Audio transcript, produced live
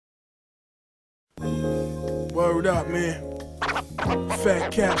Word up, man. Fat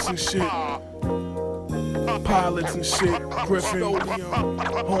caps and shit. Pilots and shit. Griffin.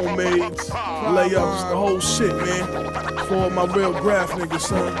 Homemades. Layups. The whole shit, man. For all my real graph niggas,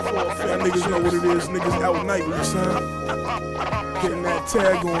 son. Y'all niggas know what it is. Niggas out nightly, son. Getting that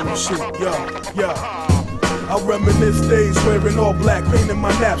tag on and shit. Yo. I reminisce days wearing all black, paint in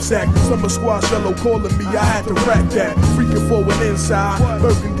my knapsack. Summer squash yellow calling me, I had to rack that. Freaking forward inside,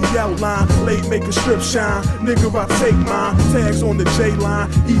 burgundy outline, late make a strip shine. Nigga, I take mine, tags on the J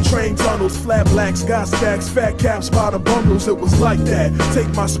line. E-train tunnels, flat blacks, got stacks, fat caps by the bundles. It was like that. Take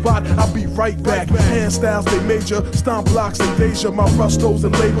my spot, I'll be right back. Hand styles they major, stomp blocks and Deja. My rustos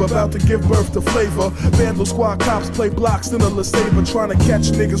and labor about to give birth to flavor. Vandal squad cops play blocks in a LeSabre, trying to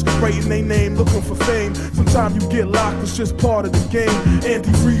catch niggas writing their name, looking for fame. Sometimes you get locked, it's just part of the game.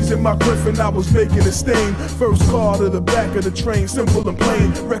 Antifreeze in my Griffin, I was making a stain. First car to the back of the train, simple and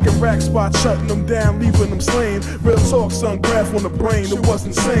plain. Wrecking rack spot, shutting them down, leaving them slain. Real talk, son, graph on the brain, it was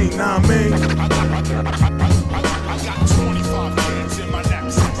insane, nah, man. I got 25 kids in my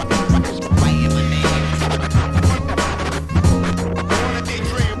knapsack.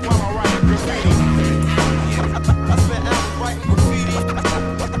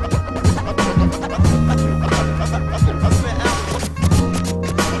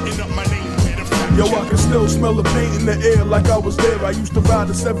 Yo, I can still smell the paint in the air like I was there. I used to ride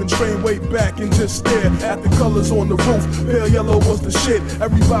the 7 train way back and just stare at the colors on the roof. Pale yellow was the shit.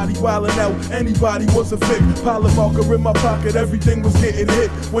 Everybody wildin' out, anybody was a vic. Pilot marker in my pocket, everything was getting hit.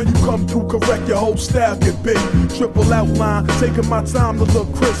 When you come through correct, your whole style get big. Triple outline, taking my time to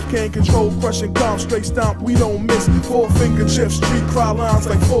look crisp. Can't control, crushing calm, straight stomp, we don't miss. 4-finger chips, street cry lines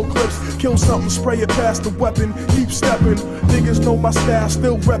like full clips. Kill something, spray it past the weapon, keep stepping. Niggas know my style,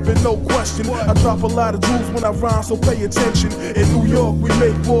 still reppin', no question. I drop a lot of jewels when I rhyme, so pay attention. In New York, we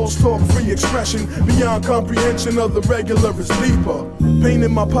make walls talk, free expression. Beyond comprehension of the regular is deeper. Pain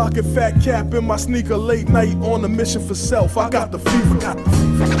in my pocket, fat cap in my sneaker. Late night on a mission for self. I got the fever, got the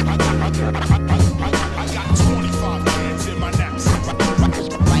fever. I got 25 kids in my knapsack.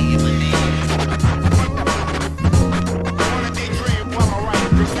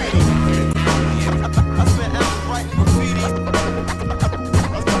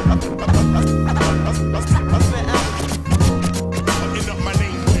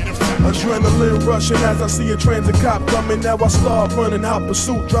 Adrenaline rushing as I see a transit cop coming. Now I start running, hop the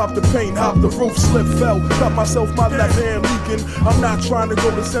suit, drop the paint, hop the roof, slip, fell, cut myself, my left hand leaking. I'm not trying to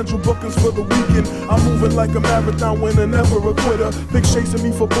go to central bookings for the weekend. I'm moving like a marathon winner, never a quitter. Big chasing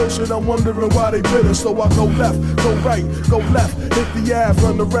me for bullshit, I'm wondering why they bitter. So I go left, go right, go left, hit the Ave,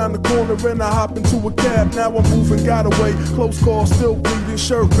 run around the corner and I hop into a cab. Now I'm moving, got away, close call, still bleeding,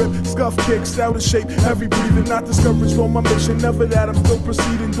 shirt rip, scuff kicks, out of shape, heavy breathing, not discouraged on my mission. Never that, I'm still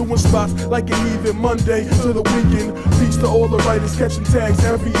proceeding, doing spots like an even Monday to the weekend. Peace to all the writers catching tags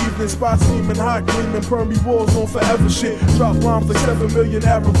every evening. Spots steaming, hot gleaming, permy walls on forever shit. Drop bombs like 7 million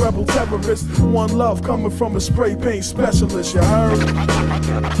Arab rebel terrorists. One love coming from a spray paint specialist, you heard? I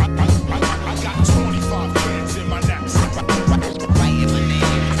got 20